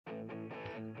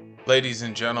Ladies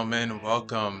and gentlemen,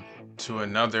 welcome to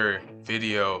another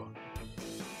video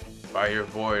by your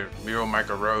boy Miro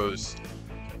Micah Rose.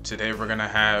 Today we're gonna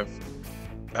have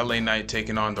LA Knight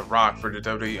taking on The Rock for the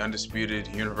WWE Undisputed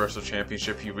Universal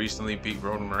Championship. He recently beat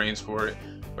Roman Reigns for it.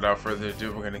 Without further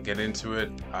ado, we're gonna get into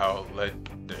it. I'll let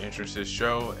the entrances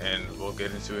show and we'll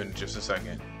get into it in just a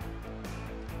second.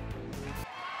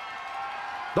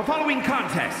 The following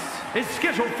contest is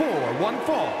scheduled for one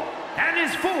fall and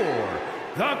is for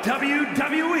the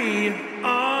WWE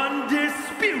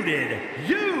Undisputed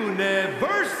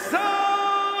Universal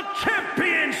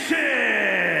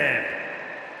Championship.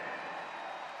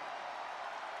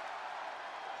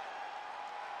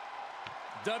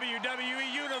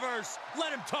 WWE Universe,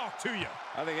 let him talk to you.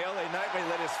 I think LA Knight may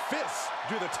let his fists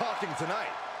do the talking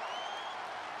tonight.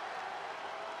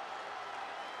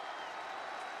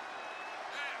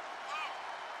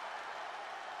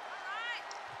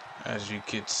 As you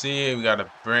can see, we got a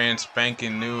brand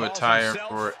spanking new attire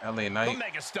for LA Knight. The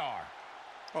Megastar.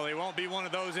 Well, he won't be one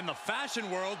of those in the fashion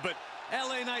world, but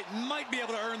LA Knight might be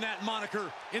able to earn that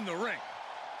moniker in the ring.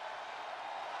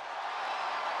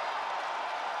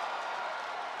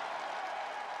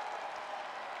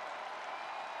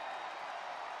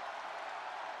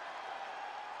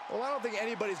 Well, I don't think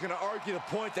anybody's going to argue the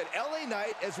point that LA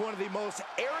Knight is one of the most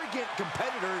arrogant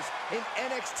competitors in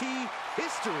NXT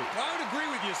history. I would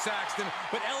agree with you, Saxton,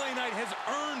 but LA Knight has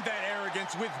earned that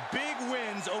arrogance with big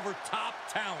wins over top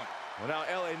talent. Well, now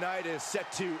LA Knight is set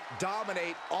to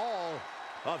dominate all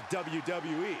of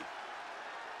WWE.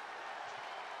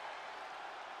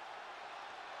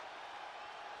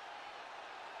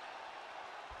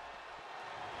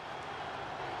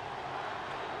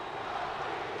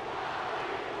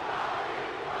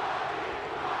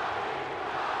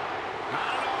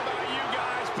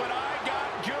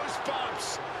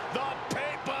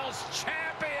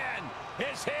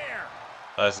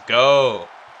 Let's go.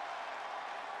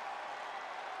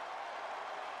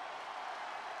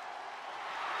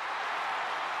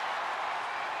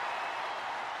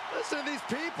 Listen to these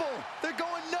people. They're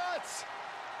going nuts.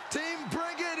 Team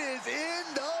Bring It is in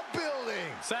the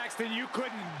building. Saxton, you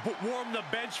couldn't warm the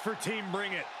bench for Team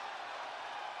Bring It.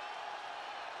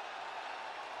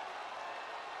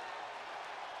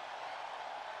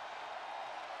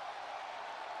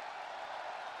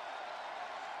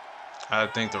 I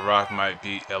think The Rock might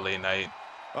beat LA Knight.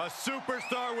 A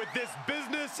superstar with this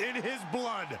business in his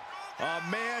blood. A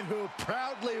man who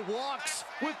proudly walks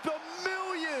with the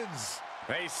millions.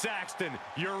 Hey, Saxton,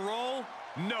 your role,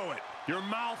 know it. Your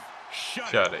mouth,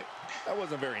 shut it. That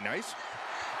wasn't very nice.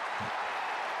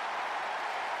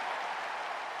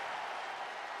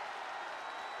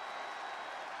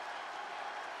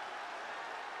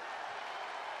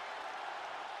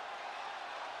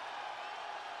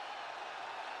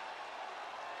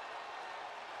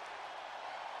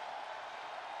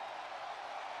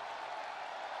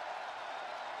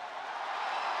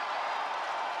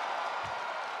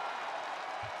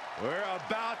 We're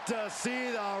about to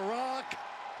see The Rock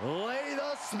lay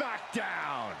the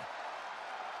smackdown.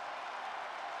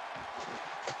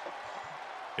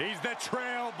 He's the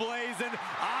trailblazing,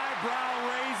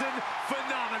 eyebrow-raising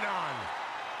phenomenon.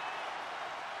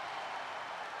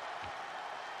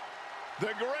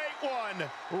 The Great One,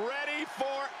 ready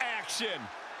for action.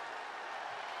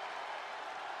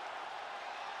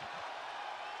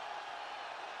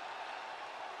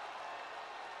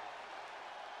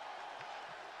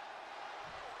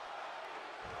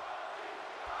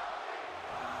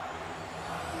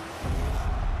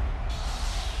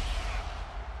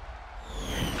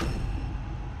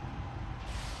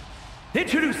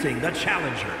 Introducing the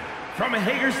challenger from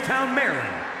Hagerstown,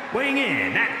 Maryland, weighing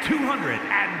in at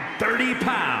 230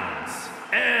 pounds,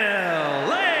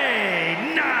 LA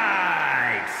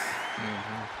Knight.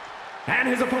 And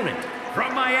his opponent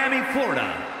from Miami,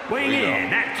 Florida, weighing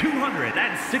in at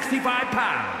 265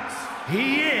 pounds,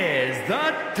 he is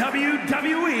the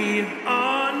WWE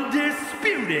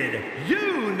Undisputed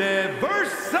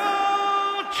Universal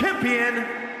Champion,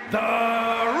 The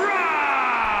Rock.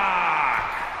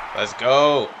 Let's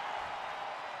go.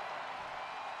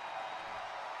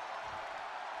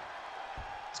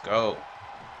 Let's go.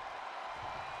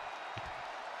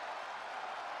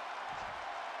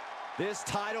 This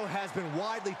title has been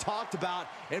widely talked about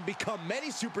and become many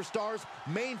superstars'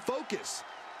 main focus.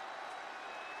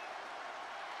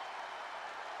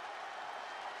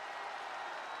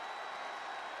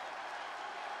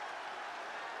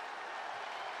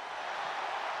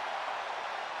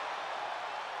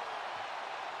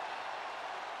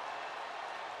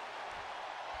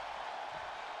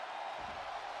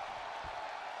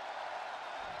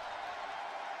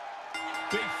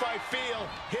 Big fight feel.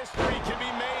 History can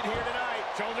be made here tonight.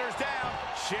 Shoulders down.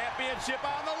 Championship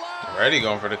on the line. Already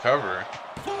going for the cover.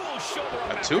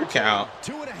 A 2 count.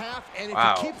 2.5, and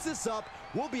wow. If he keeps this up,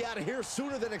 we'll be out of here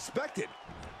sooner than expected.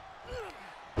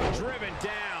 Driven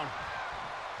down.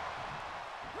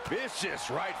 Vicious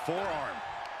right forearm.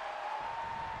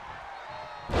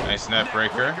 Nice neck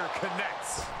breaker.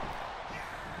 Connects.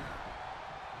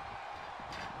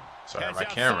 Sorry, my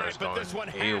camera is going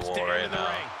AWOL right now.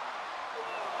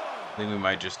 I think we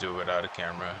might just do it without a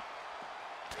camera.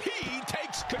 He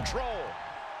takes control.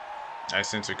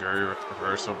 Nice integrity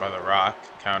reversal by The Rock.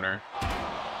 Counter.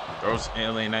 Throws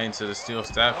LA Knight into the steel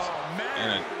steps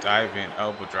and a diving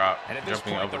elbow drop,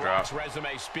 jumping elbow drop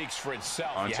resume speaks for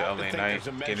itself. onto LA Knight,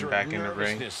 getting back in the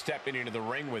ring. Stepping into the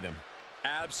ring with him.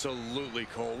 Absolutely,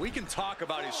 Cole. We can talk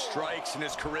about his strikes and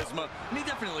his charisma, and he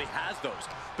definitely has those.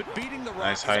 But beating The Rock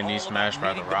Nice high knee smash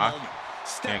by The Rock.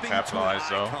 Can't capitalize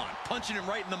though. Punching him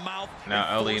right in the mouth.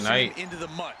 Now LA Knight into the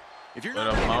mud. If you're with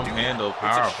not a ready to pump do handle that,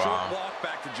 power it's a short bomb. walk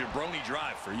back to Jabroni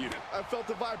Drive for you. I felt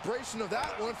the vibration of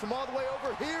that one from all the way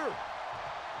over here.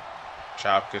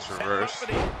 Chop gets reversed.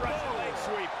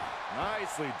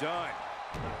 Nicely done.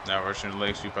 Now Russian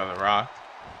leg sweep by The Rock.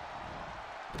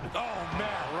 Oh,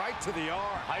 man, right to the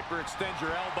arm. Hyperextend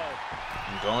your elbow.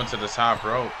 And going to the top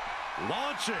rope.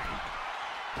 Launching.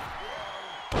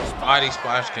 Body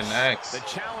splash connects. The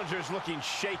challenger's looking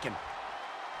shaken.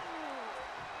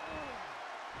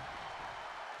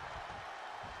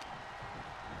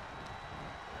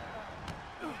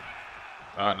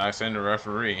 Oh, nice in the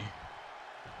referee.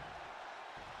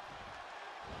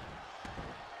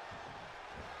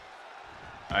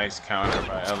 Nice counter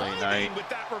by LA Knight. With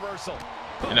that reversal.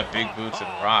 And a big boot to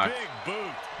The Rock. Big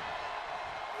boot.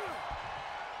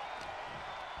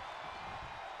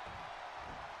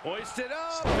 Hoisted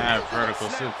up. Snap vertical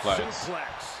suplex.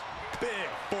 Big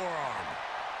forearm.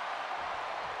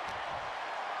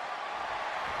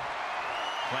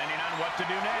 Planning on what to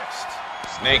do next.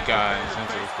 Snake eyes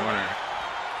into the corner.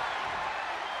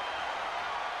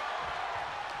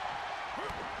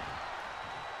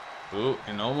 Boot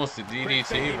and almost a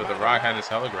DDT, but The Rock had his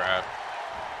telegraph.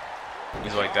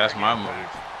 He's like, that's my move.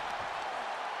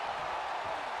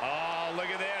 Oh, look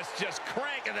at this. Just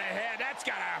cranking the head. That's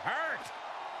gotta hurt.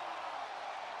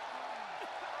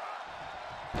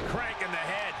 Cranking the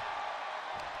head.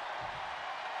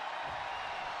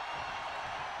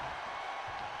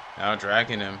 Now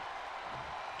dragging him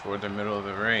toward the middle of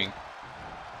the ring.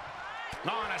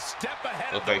 On a step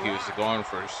ahead. Looked like he was going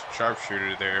for a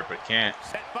sharpshooter there, but can't.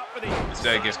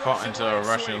 Instead gets caught into a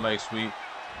Russian leg sweep.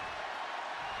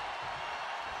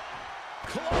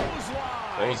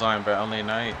 Clothesline by LA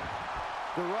Knight.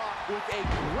 The Rock with a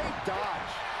great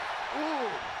dodge. Ooh.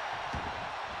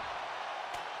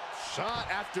 Shot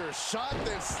after shot,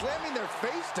 then slamming their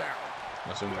face down.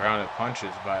 With some grounded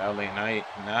punches by LA Knight.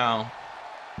 Now,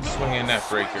 swinging neck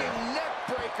breaker.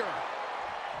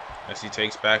 As he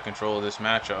takes back control of this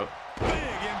matchup.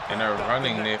 And a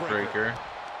running neck breaker.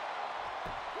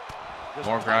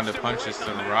 More grounded punches to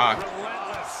The Rock.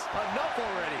 Enough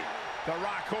already. The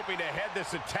Rock hoping to head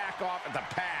this attack off at the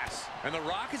pass. And The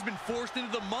Rock has been forced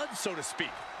into the mud, so to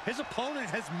speak. His opponent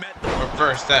has met the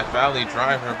Reverse that Valley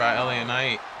driver by LA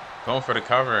Knight. Going for the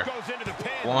cover.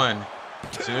 1,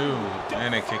 2,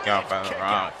 and a kick out by The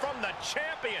Rock. From the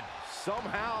champion.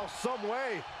 Somehow, some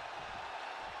way.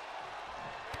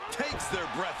 takes their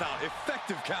breath out.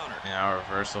 Effective counter. Now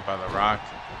reversal by The Rock.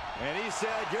 And he said,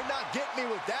 "You're not getting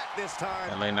me with that this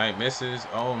time." LA Knight misses.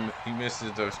 Oh, he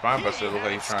misses the spine buster. Looks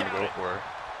like he's trying to go for it.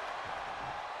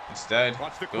 Instead,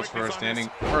 goes for a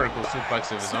standing vertical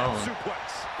suplex of his own. For the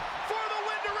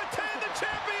win to retain the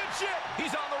championship.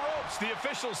 He's on the ropes. The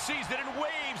official sees it and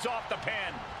waves off the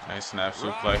pin. Nice snap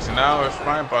suplex. And now a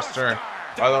spine buster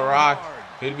by The Rock.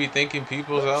 He'd be thinking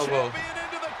people's elbow.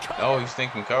 Oh, he's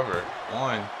thinking cover.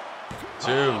 1,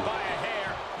 2.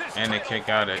 And a kick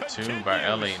out at 2 by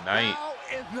LA Knight. How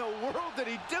in the world did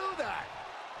he do that?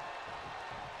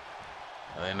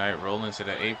 LA Knight rolling to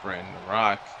the apron. The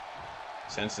Rock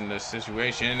sensing the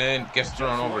situation and gets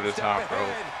thrown over the top rope.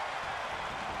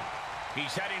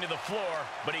 He's heading to the floor,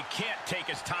 but he can't take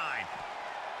his time.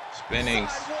 Spinning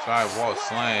sidewall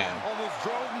slam. Almost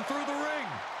drove him through the ring.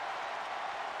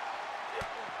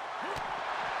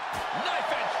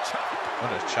 Knife edge chop.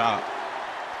 What a chop.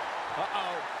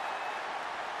 Uh-oh.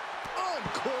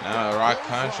 Now The Rock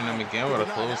punching him again with a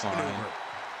clothesline.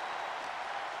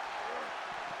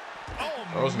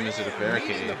 Throws him into the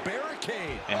barricade.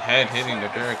 And head hitting the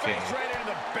barricade. Right into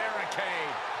the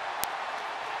barricade.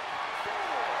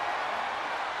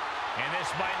 And this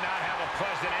might not have a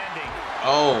pleasant ending.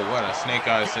 Oh, what a snake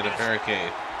eyes to the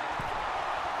barricade.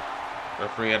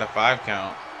 Referee had a 5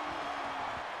 count.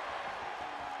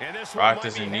 Brock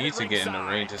doesn't need to get in the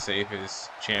ring to save his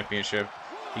championship.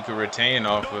 He could retain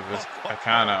off of a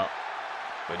count out,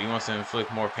 but he wants to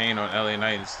inflict more pain on LA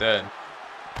Knight instead.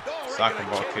 Soccer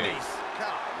ball kick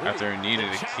after he needed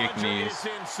a kick knees.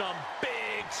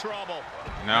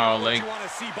 Now leg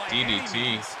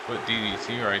DDT, put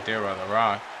DDT right there by The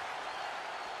Rock.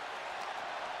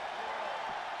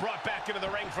 Brought back into the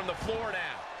ring from the floor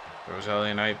now. Throws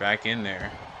LA Knight back in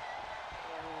there.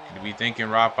 Could be thinking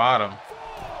rock bottom.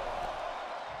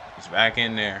 He's back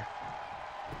in there.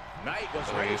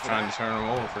 So he's trying to turn him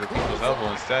over for the people's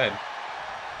elbow instead.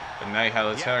 But Knight had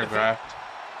a telegraphed.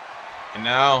 And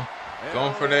now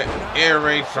going for the air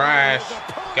raid crash.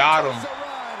 Got him.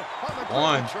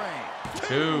 1,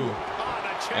 2.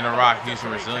 And The Rock using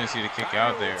resiliency to kick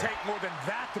out there. Take more than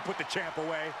that to put the champ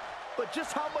away. But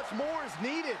just how much more is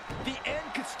needed? The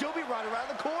end could still be right around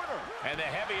the corner. And the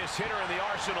heaviest hitter in the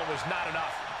arsenal was not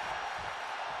enough.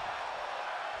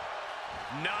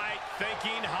 Knight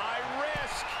thinking high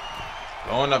risk.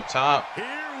 Going up top.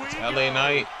 It's LA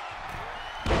Knight.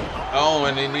 Oh,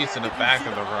 and he needs to the back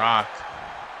of The Rock.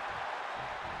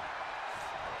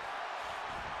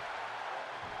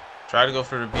 Try to go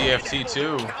for the BFT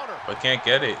too, but can't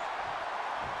get it.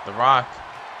 The Rock.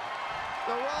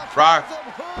 Rock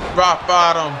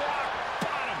bottom.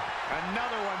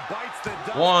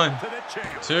 1,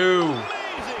 2,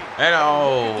 and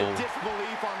oh.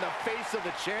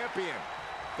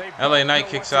 LA Knight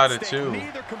kicks out at 2.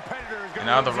 And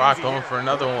now The Rock going for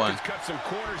another one.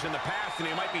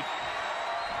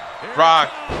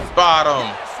 Rock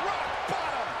bottom.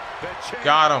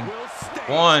 Got him.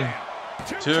 1,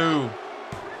 2,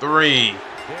 3.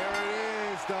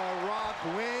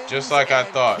 Just like I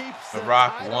thought, The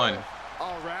Rock won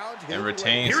and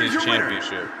retains his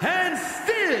championship. And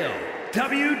still,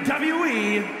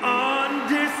 WWE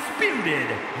Undisputed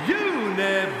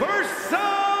Universal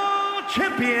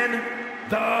Champion,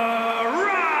 The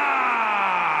Rock!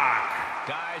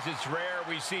 Guys, it's rare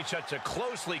we see such a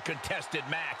closely contested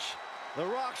match. The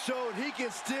Rock showed he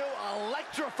can still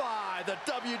electrify the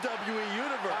WWE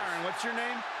Universe. Byron, what's your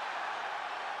name?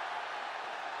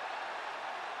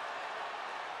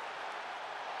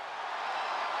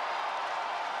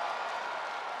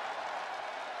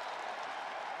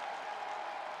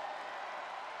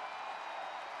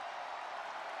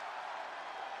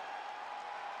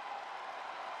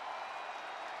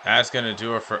 That's going to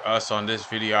do it for us on this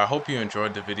video. I hope you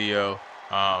enjoyed the video.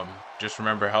 Just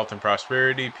remember health and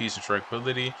prosperity, peace and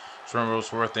tranquility. Just remember those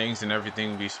 4 things and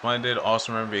everything will be splendid.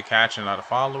 Also remember, be a catcher, not a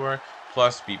follower.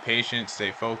 Plus, be patient,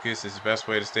 stay focused. It's the best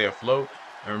way to stay afloat.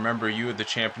 And remember, you are the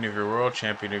champion of your world,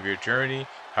 champion of your journey.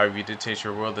 However you dictate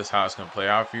your world, that's how it's going to play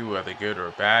out for you, whether good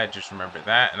or bad. Just remember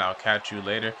that, and I'll catch you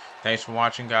later. Thanks for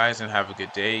watching, guys, and have a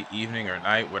good day, evening, or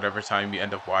night, whatever time you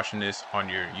end up watching this on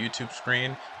your YouTube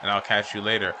screen, and I'll catch you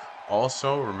later.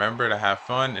 Also, remember to have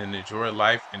fun and enjoy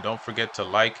life, and don't forget to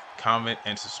like, comment,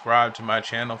 and subscribe to my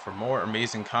channel for more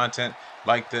amazing content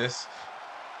like this.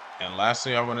 And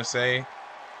lastly, I want to say,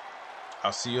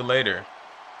 I'll see you later.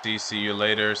 See you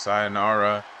later.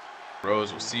 Sayonara.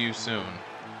 Rose will see you soon.